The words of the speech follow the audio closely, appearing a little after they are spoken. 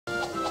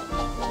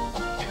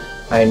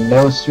I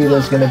know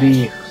Spheda's gonna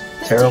be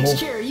terrible,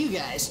 Takes care of you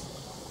guys.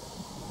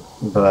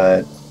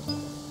 but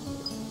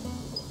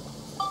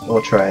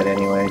we'll try it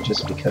anyway,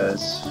 just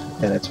because.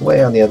 And it's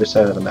way on the other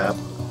side of the map,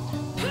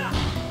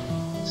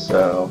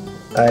 so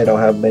I don't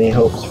have many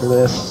hopes for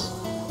this.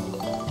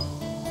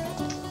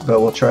 But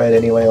we'll try it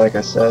anyway, like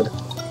I said.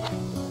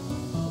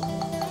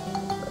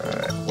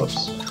 Alright,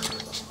 whoops.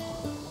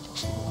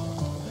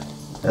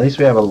 At least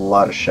we have a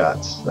lot of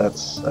shots.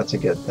 That's a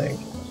good thing.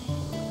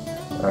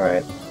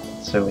 Alright,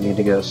 so we need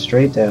to go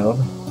straight down.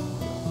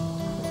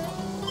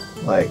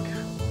 Like,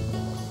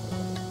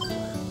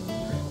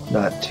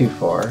 not too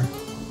far.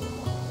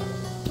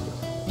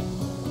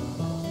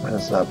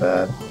 That's not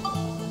bad.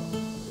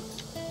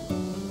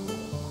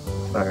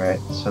 Alright,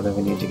 so then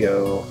we need to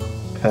go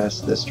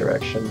past this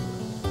direction.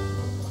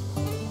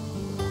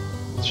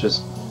 Let's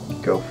just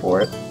go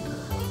for it.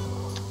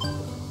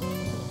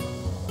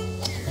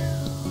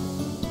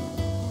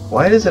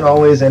 Why does it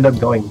always end up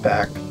going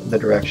back the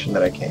direction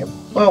that I came?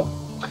 Well,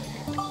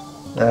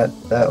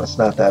 that was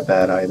not that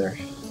bad either.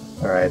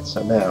 Alright,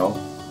 so now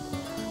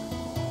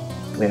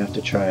we have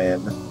to try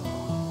and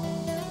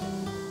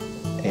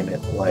aim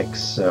it like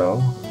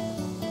so.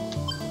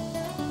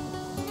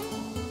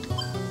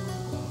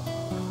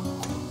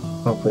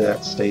 Hopefully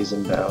that stays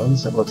in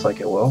bounds. It looks like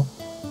it will.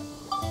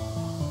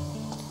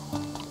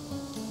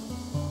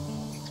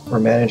 We're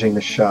managing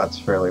the shots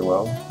fairly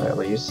well, at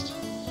least.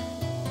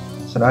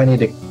 So now I need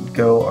to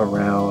go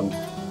around.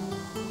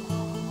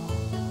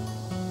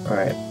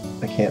 Alright,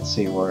 I can't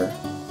see where.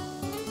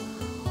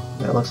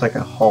 That looks like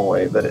a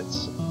hallway, but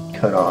it's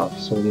cut off,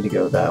 so we need to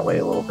go that way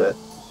a little bit.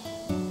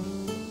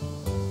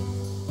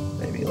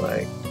 Maybe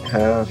like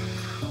half.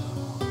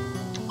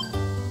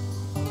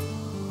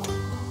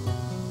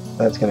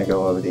 That's gonna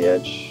go over the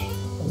edge.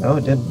 No,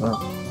 it didn't.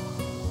 Oh.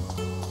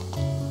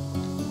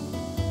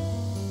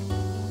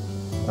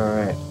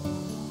 Alright.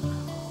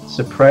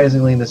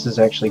 Surprisingly, this is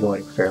actually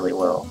going fairly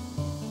well.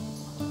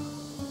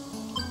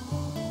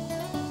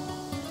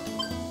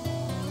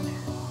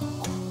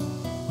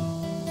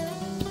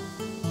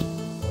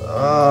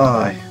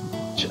 Oh,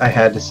 I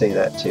had to say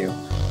that too.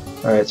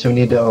 Alright, so we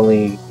need to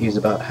only use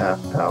about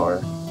half power.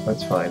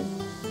 That's fine.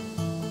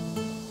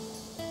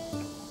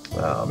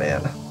 Oh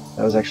man,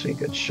 that was actually a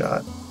good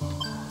shot.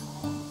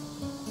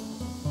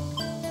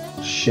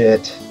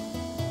 Shit.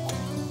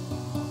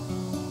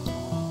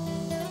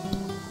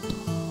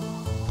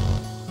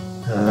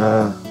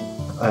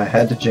 I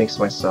had to jinx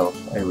myself.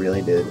 I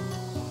really did.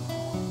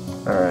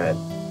 Alright.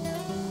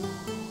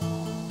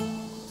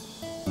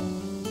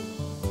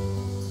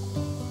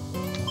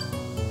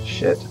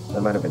 Shit,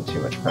 that might have been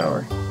too much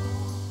power.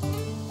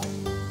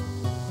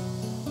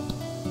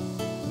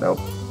 Nope.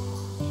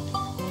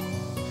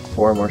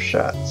 4 more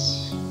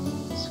shots.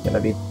 It's gonna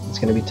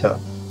be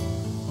tough.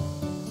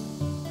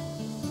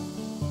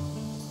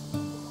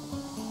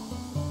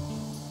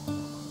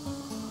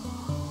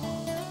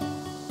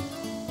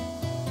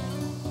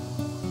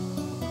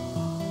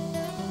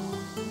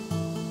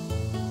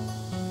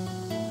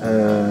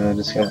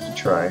 Just gonna have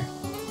to try.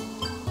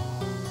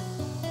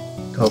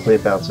 Hopefully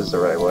it bounces the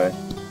right way.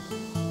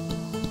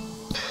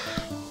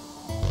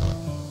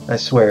 I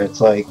swear, it's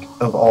like,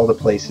 of all the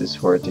places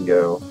for it to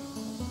go,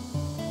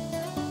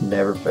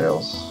 never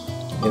fails.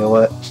 You know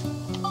what?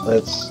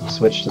 Let's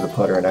switch to the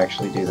putter and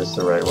actually do this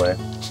the right way.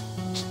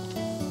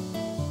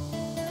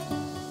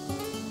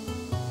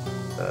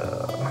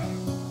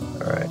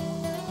 Alright.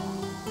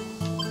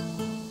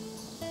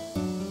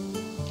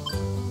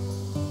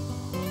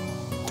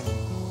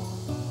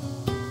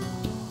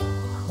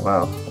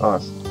 Wow,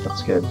 awesome.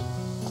 That's good.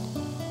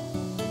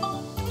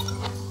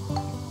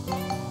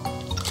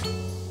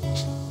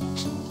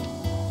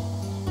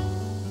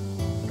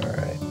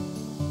 Alright.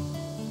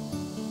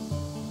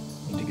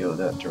 Need to go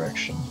that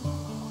direction.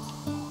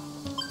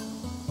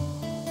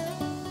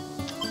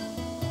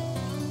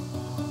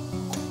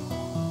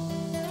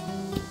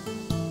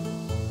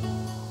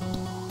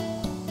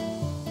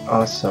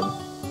 Awesome.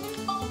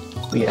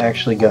 We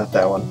actually got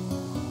that one.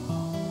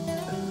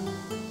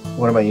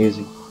 What am I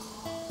using?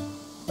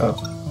 Oh,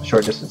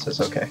 short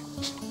distances, okay.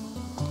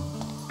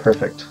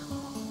 Perfect.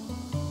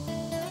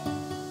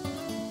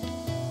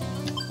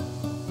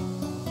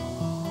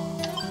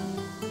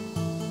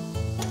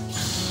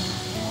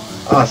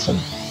 Awesome.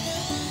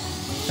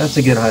 That's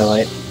a good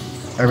highlight.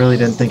 I really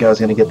didn't think I was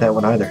going to get that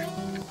one either.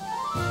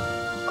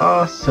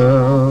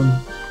 Awesome.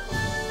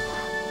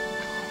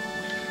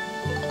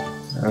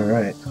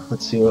 Alright,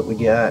 let's see what we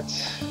got.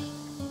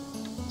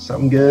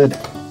 Something good.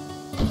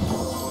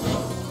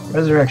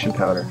 Resurrection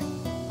powder.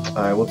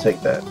 I will take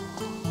that.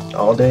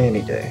 All day,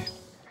 any day.